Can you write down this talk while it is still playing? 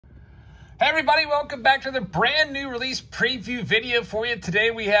Hey everybody, welcome back to the brand new release preview video for you.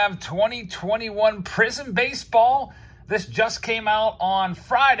 Today we have 2021 Prizm Baseball. This just came out on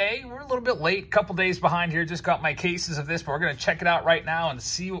Friday. We're a little bit late, a couple days behind here. Just got my cases of this, but we're going to check it out right now and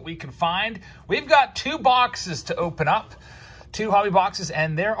see what we can find. We've got 2 boxes to open up, 2 hobby boxes,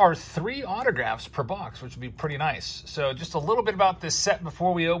 and there are 3 autographs per box, which would be pretty nice. So just a little bit about this set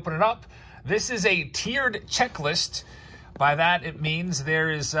before we open it up. This is a tiered checklist. By that, it means there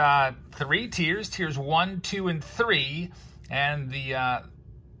is 3 tiers, tiers 1, 2, and 3, and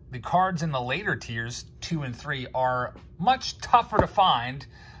the cards in the later tiers, 2 and 3, are much tougher to find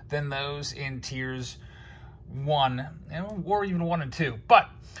than those in tiers 1, or even 1 and 2. But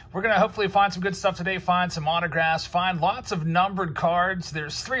we're going to hopefully find some good stuff today, find some autographs, find lots of numbered cards.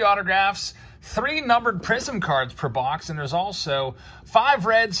 There's 3 autographs, 3 numbered Prizm cards per box, and there's also 5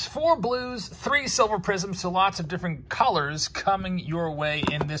 reds, 4 blues, 3 silver Prizms, so lots of different colors coming your way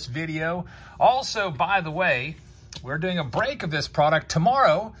in this video. Also, by the way, we're doing a break of this product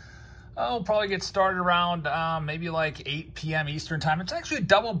tomorrow. We'll probably get started around maybe like 8 p.m. Eastern time. It's actually a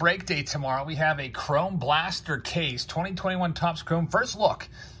double break day tomorrow. We have a Chrome Blaster case, 2021 Topps Chrome. First look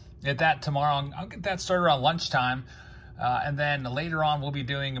at that tomorrow. I'll get that started around lunchtime. And then later on, we'll be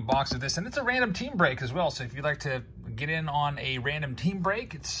doing a box of this. And it's a random team break as well. So if you'd like to get in on a random team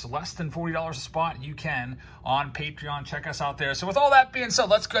break, it's less than $40 a spot. You can on Patreon. Check us out there. So with all that being said,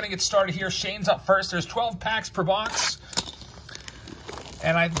 let's go ahead and get started here. Shane's up first. There's 12 packs per box.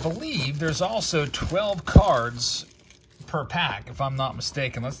 And I believe there's also 12 cards per pack, if I'm not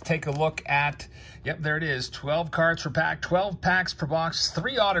mistaken. Let's take a look at, yep, there it is. 12 cards per pack, 12 packs per box,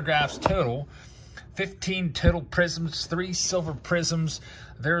 3 autographs total. 15 total Prizms, 3 silver Prizms.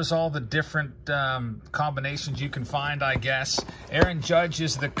 There's all the different combinations you can find, I guess. Aaron Judge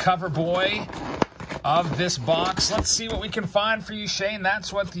is the cover boy of this box. Let's see what we can find for you, Shane.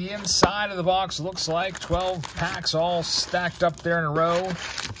 That's what the inside of the box looks like. 12 packs all stacked up there in a row.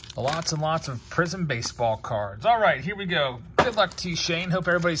 Lots and lots of Prizm baseball cards. All right, here we go. Good luck to you, Shane. Hope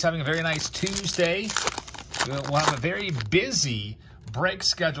everybody's having a very nice Tuesday. We'll have a very busy break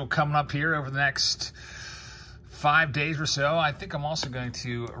schedule coming up here over the next 5 days or so. I think I'm also going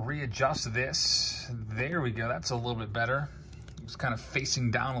to readjust this. There we go. That's a little bit better. It's kind of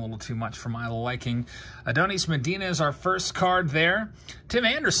facing down a little too much for my liking. Adonis Medina is our first card there. Tim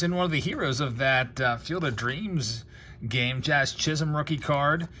Anderson, one of the heroes of that Field of Dreams game, Jazz Chisholm rookie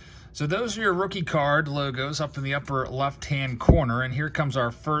card. So those are your rookie card logos up in the upper left-hand corner. And here comes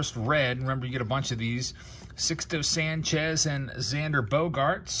our first red. Remember, you get a bunch of these. Sixto Sanchez and Xander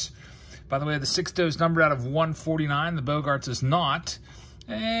Bogaerts. By the way, the Sixto is numbered out of 149. The Bogaerts is not.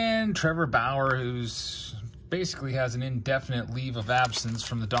 And Trevor Bauer, who's basically has an indefinite leave of absence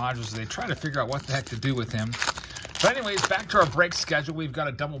from the Dodgers. They try to figure out what the heck to do with him. But anyways, back to our break schedule. We've got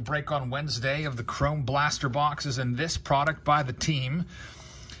a double break on Wednesday of the Chrome Blaster boxes and this product by the team.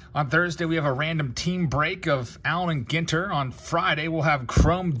 On Thursday, we have a random team break of Allen and Ginter. On Friday, we'll have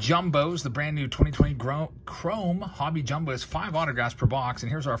Chrome Jumbos, the brand new 2020 Chrome Hobby Jumbos, 5 autographs per box.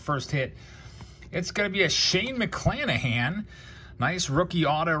 And here's our first hit. It's going to be a Shane McClanahan. Nice rookie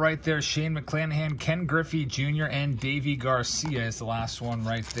auto right there. Shane McClanahan, Ken Griffey Jr., and Davey Garcia is the last one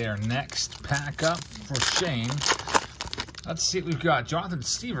right there. Next pack up for Shane. Let's see what we've got. Jonathan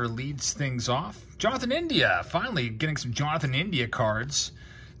Stever leads things off. Jonathan India, finally getting some Jonathan India cards.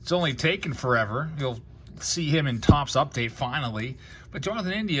 It's only taken forever. You'll see him in Topps Update finally. But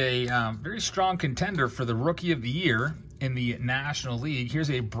Jonathan India, a very strong contender for the Rookie of the Year in the National League. Here's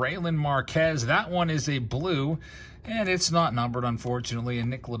a Braylon Marquez. That one is a blue, and it's not numbered, unfortunately.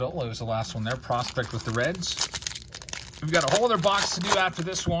 And Nick Lodolo is the last one there, prospect with the Reds. We've got a whole other box to do after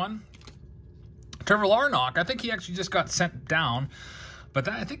this one. Trevor Larnach, I think he actually just got sent down. But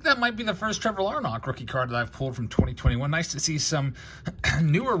I think that might be the first Trevor Larnach rookie card that I've pulled from 2021. Nice to see some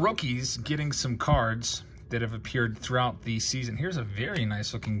newer rookies getting some cards that have appeared throughout the season. Here's a very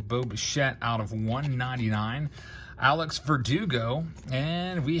nice looking Bo Bichette out of 199. Alex Verdugo.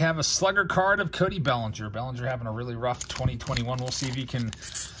 And we have a slugger card of Cody Bellinger. Bellinger having a really rough 2021. We'll see if he can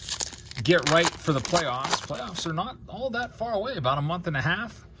get right for the playoffs. Playoffs are not all that far away, about a month and a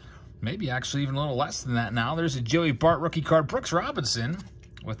half. Maybe actually even a little less than that now. There's a Joey Bart rookie card. Brooks Robinson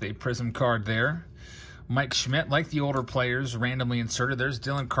with a Prizm card there. Mike Schmidt, like the older players, randomly inserted. There's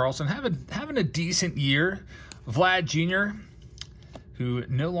Dylan Carlson having a decent year. Vlad Jr., who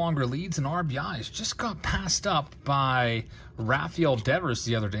no longer leads in RBIs, just got passed up by Rafael Devers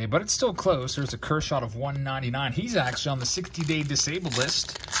the other day, but it's still close. There's a Kershaw of 199. He's actually on the 60-day disabled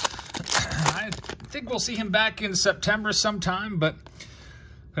list. I think we'll see him back in September sometime, but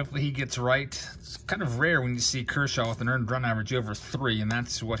Hopefully he gets right. It's kind of rare when you see Kershaw with an earned run average over 3, and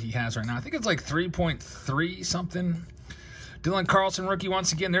that's what he has right now. I think it's like 3.3 something. Dylan Carlson, rookie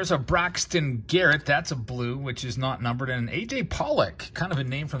once again. There's a Braxton Garrett. That's a blue, which is not numbered. And A.J. Pollock, kind of a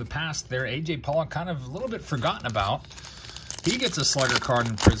name from the past there. A.J. Pollock, kind of a little bit forgotten about. He gets a slugger card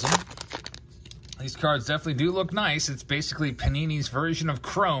in Prizm. These cards definitely do look nice. It's basically Panini's version of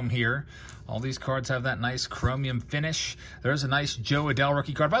Chrome here. All these cards have that nice chromium finish. There's a nice Joe Adell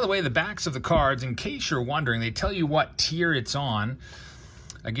rookie card. By the way, the backs of the cards, in case you're wondering, they tell you what tier it's on.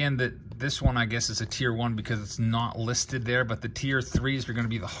 Again, this one, I guess, is a tier 1 because it's not listed there, but the tier 3s are going to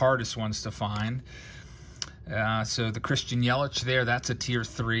be the hardest ones to find. So the Christian Yelich there, that's a tier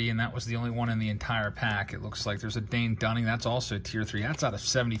 3, and that was the only one in the entire pack. It looks like there's a Dane Dunning. That's also a tier 3. That's out of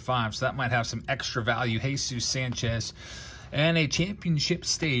 75, so that might have some extra value. Jesus Sanchez. And a championship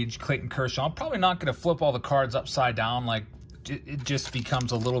stage, Clayton Kershaw. I'm probably not going to flip all the cards upside down. Like, it just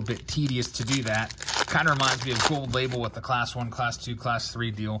becomes a little bit tedious to do that. Kind of reminds me of Gold Label with the Class 1, Class 2, Class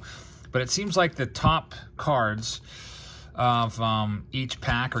 3 deal. But it seems like the top cards of each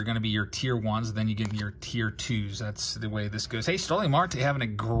pack are going to be your tier 1s, and then you get your tier 2s. That's the way this goes. Hey, Starling Marte having a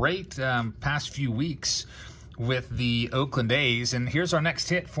great past few weeks with the Oakland A's. And here's our next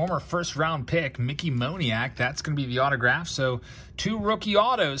hit, former first-round pick, Mickey Moniak. That's going to be the autograph. So 2 rookie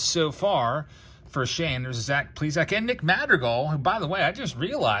autos so far for Shane. There's Zach Plesac and Nick Madrigal, who, by the way, I just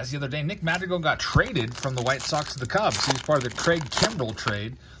realized the other day, Nick Madrigal got traded from the White Sox to the Cubs. He was part of the Craig Kimbrell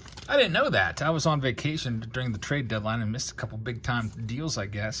trade. I didn't know that. I was on vacation during the trade deadline and missed a couple big-time deals, I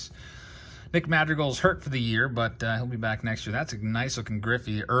guess. Nick Madrigal's hurt for the year, but he'll be back next year. That's a nice-looking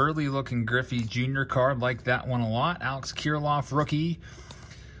Griffey. Early-looking Griffey Jr. card. Like that one a lot. Alex Kirilloff, rookie.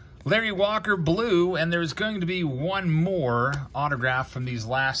 Larry Walker, blue. And there's going to be one more autograph from these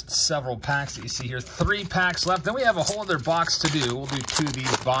last several packs that you see here. 3 packs left. Then we have a whole other box to do. We'll do 2 of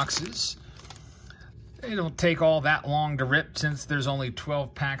these boxes. They don't take all that long to rip since there's only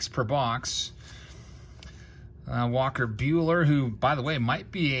 12 packs per box. Walker Buehler, who, by the way,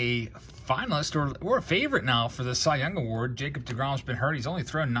 might be a finalist or a favorite now for the Cy Young Award. Jacob deGrom's been hurt. He's only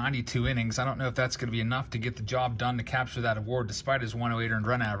thrown 92 innings. I don't know if that's going to be enough to get the job done to capture that award despite his 108 earned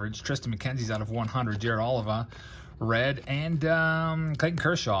run average. Tristan McKenzie's out of 100. Jared Oliva, red, and Clayton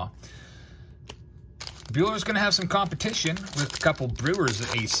Kershaw. Buehler's going to have some competition with a couple Brewers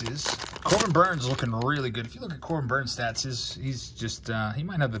aces. Corbin Burns looking really good. If you look at Corbin Burns' stats, he's just he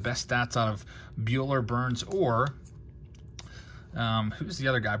might have the best stats out of Buehler, Burns, or who's the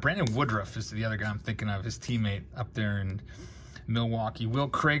other guy? Brandon Woodruff is the other guy I'm thinking of, his teammate up there in Milwaukee. Will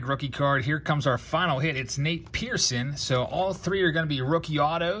Craig rookie card. Here comes our final hit. It's Nate Pearson. So all 3 are going to be rookie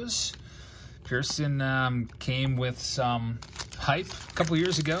autos. Pearson came with some hype a couple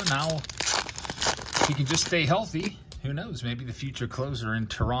years ago. Now, if he can just stay healthy, who knows? Maybe the future closer in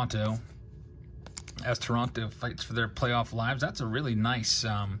Toronto as Toronto fights for their playoff lives. That's a really nice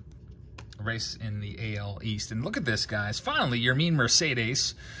race in the AL East. And look at this, guys. Finally, Yermin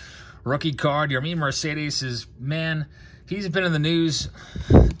Mercedes, rookie card. Yermin Mercedes is, man, he's been in the news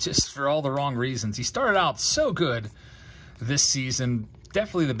just for all the wrong reasons. He started out so good this season.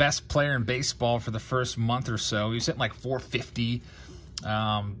 Definitely the best player in baseball for the first month or so. He was hitting like 450,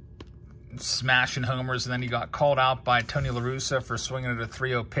 smashing homers, and then he got called out by Tony La Russa for swinging at a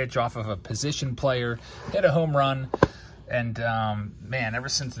 3-0 pitch off of a position player, hit a home run, and man, ever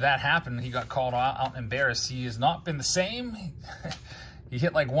since that happened, he got called out and embarrassed. He has not been the same. He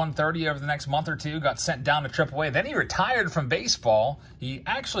hit like 130 over the next month or 2, got sent down to AAA. Then he retired from baseball. He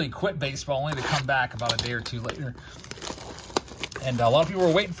actually quit baseball only to come back about a day or 2 later. And a lot of people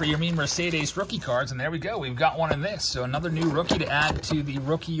were waiting for Yermin Mercedes rookie cards, and there we go. We've got one in this. So another new rookie to add to the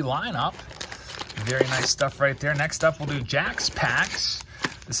rookie lineup. Very nice stuff right there. Next up, we'll do Jack's packs.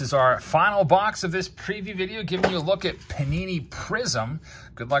 This is our final box of this preview video, giving you a look at Panini Prizm.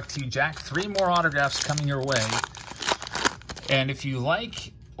 Good luck to you, Jack. 3 more autographs coming your way. And if you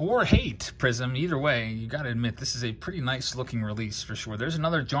like or hate Prizm, either way, you got to admit this is a pretty nice looking release for sure. There's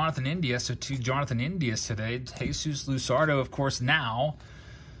another Jonathan India, so 2 Jonathan Indias today. Jesus Luzardo, of course, now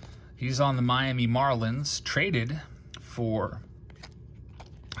he's on the Miami Marlins, traded for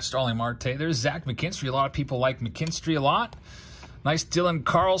Starling Marte. There's Zach McKinstry. A lot of people like McKinstry a lot. Nice Dylan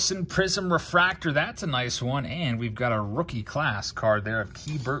Carlson Prizm Refractor. That's a nice one. And we've got a rookie class card there of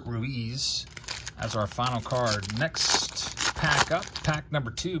Keibert Ruiz as our final card. Next pack up, pack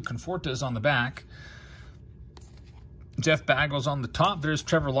number 2, Conforto's on the back. Jeff Baggles on the top. There's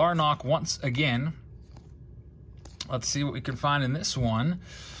Trevor Larnach once again. Let's see what we can find in this one.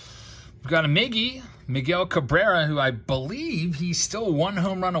 We've got a Miguel Cabrera, who I believe he's still 1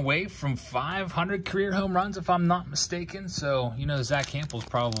 home run away from 500 career home runs, if I'm not mistaken. So, you know, Zach Campbell's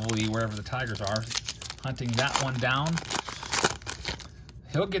probably wherever the Tigers are, hunting that one down.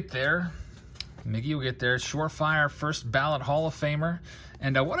 He'll get there. Miggy will get there. Surefire, first ballot Hall of Famer.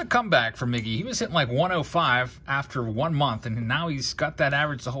 And what a comeback for Miggy. He was hitting like 105 after 1 month, and now he's got that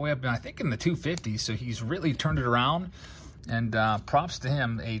average the whole way up, I think, in the 250s. So he's really turned it around. And props to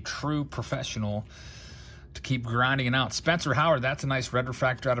him, a true professional, to keep grinding it out. Spencer Howard, that's a nice red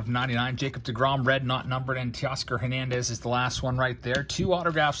refractor out of 99. Jacob deGrom, red, not numbered. And Teoscar Hernandez is the last one right there. 2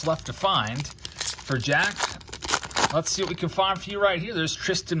 autographs left to find for Jack. Let's see what we can find for you right here. There's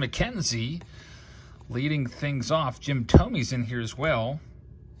Tristan McKenzie leading things off. Jim Thomey's in here as well.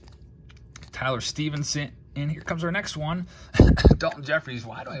 Tyler Stevenson in. Here comes our next one. Dalton Jeffries.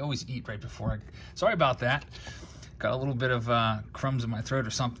 Why do I always eat right before Sorry about that. Got a little bit of crumbs in my throat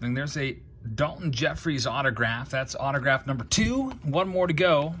or something. There's a Dalton Jeffries autograph. That's autograph number 2. 1 more to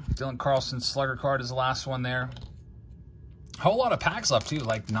go. Dylan Carlson's slugger card is the last one there. Whole lot of packs left, too.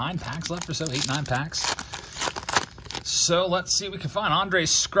 Like 9 packs left or so. 8, 9 packs. So let's see what we can find. Andre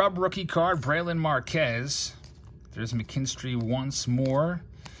Scrub rookie card. Braylon Marquez. There's McKinstry once more.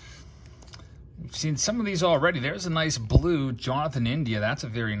 We've seen some of these already. There's a nice blue Jonathan India. That's a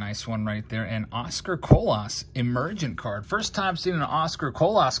very nice one right there. And Oscar Colas emergent card. First time seeing an Oscar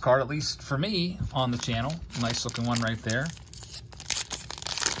Colas card, at least for me, on the channel. Nice looking one right there.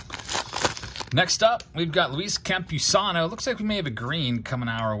 Next up, we've got Luis Campusano. Looks like we may have a green coming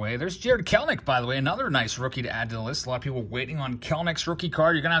our way. There's Jared Kelenic, by the way, another nice rookie to add to the list. A lot of people waiting on Kelenick's rookie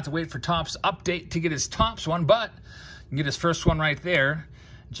card. You're going to have to wait for Topps update to get his Topps one, but you can get his first one right there.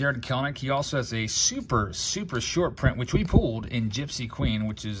 Jared Kelenic. He also has a super short print, which we pulled in Gypsy Queen,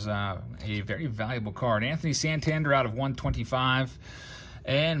 which is a very valuable card. Anthony Santander out of 125.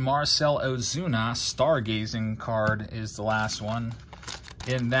 And Marcel Ozuna, stargazing card, is the last one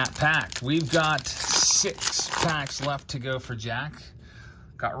in that pack. We've got 6 packs left to go for Jack.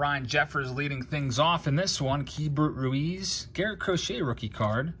 Got Ryan Jeffers leading things off in this one. Keibert Ruiz. Garrett Crochet rookie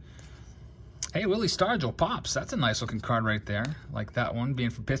card. Hey, Willie Stargell pops. That's a nice looking card right there. Like that one being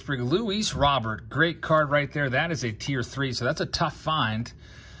from Pittsburgh. Luis Robert. Great card right there. That is a tier 3, so that's a tough find.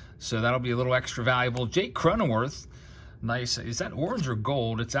 So that'll be a little extra valuable. Jake Cronenworth. Nice. Is that orange or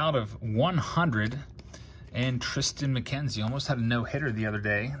gold? It's out of 100. And Tristan McKenzie. Almost had a no-hitter the other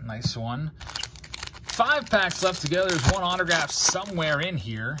day. Nice one. 5 packs left to go. There's one autograph somewhere in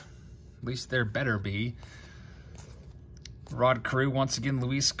here. At least there better be. Rod Carew, once again,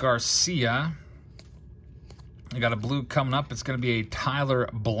 Luis Garcia. I got a blue coming up. It's going to be a Tyler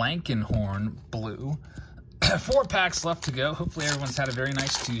Blankenhorn blue. 4 packs left to go. Hopefully everyone's had a very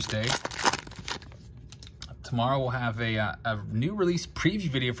nice Tuesday. Tomorrow we'll have a new release preview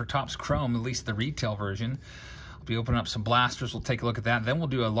video for Topps Chrome, at least the retail version. I'll be opening up some blasters. We'll take a look at that. Then we'll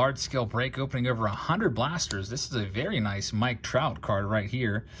do a large-scale break opening over 100 blasters. This is a very nice Mike Trout card right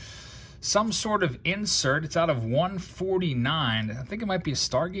here. Some sort of insert. It's out of 149. I think it might be a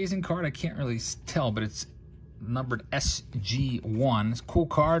stargazing card. I can't really tell, but it's numbered SG1. It's a cool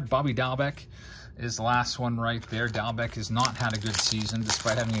card. Bobby Dalbec is the last one right there. Dalbec has not had a good season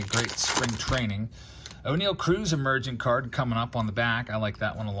despite having a great spring training. O'Neal Cruz emergent card coming up on the back. I like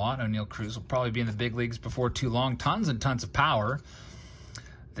that one a lot. O'Neal Cruz will probably be in the big leagues before too long. Tons and tons of power.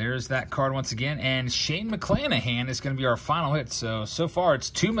 There's that card once again. And Shane McClanahan is going to be our final hit. So far it's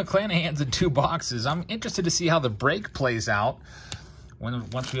 2 McClanahans in 2 boxes. I'm interested to see how the break plays out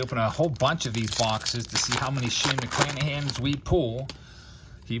once we open a whole bunch of these boxes to see how many Shane McClanahans we pull.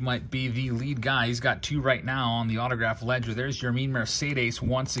 He might be the lead guy. He's got 2 right now on the autograph ledger. There's Yermin Mercedes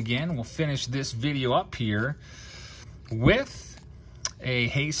once again. We'll finish this video up here with a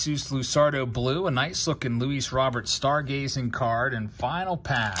Jesus Luzardo blue, a nice-looking Luis Robert stargazing card, and final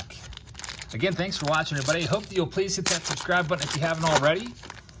pack. Again, thanks for watching, everybody. Hope you'll please hit that subscribe button if you haven't already.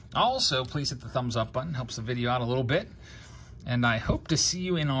 Also, please hit the thumbs up button. Helps the video out a little bit. And I hope to see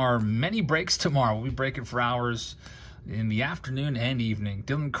you in our many breaks tomorrow. We'll be breaking for hours in the afternoon and evening.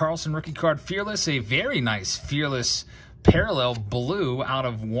 Dylan Carlson rookie card, Fearless, a very nice Fearless parallel blue out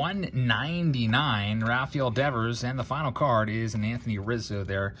of 199. Rafael Devers, and the final card is an Anthony Rizzo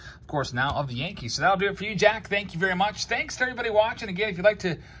there, of course, now of the Yankees. So that'll do it for you, Jack. Thank you very much. Thanks to everybody watching. Again, if you'd like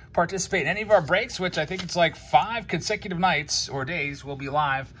to participate in any of our breaks, which I think it's like 5 consecutive nights or days, we'll be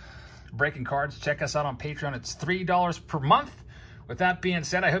live breaking cards. Check us out on Patreon. It's $3 per month. With that being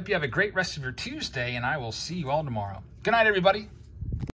said, I hope you have a great rest of your Tuesday, and I will see you all tomorrow. Good night, everybody.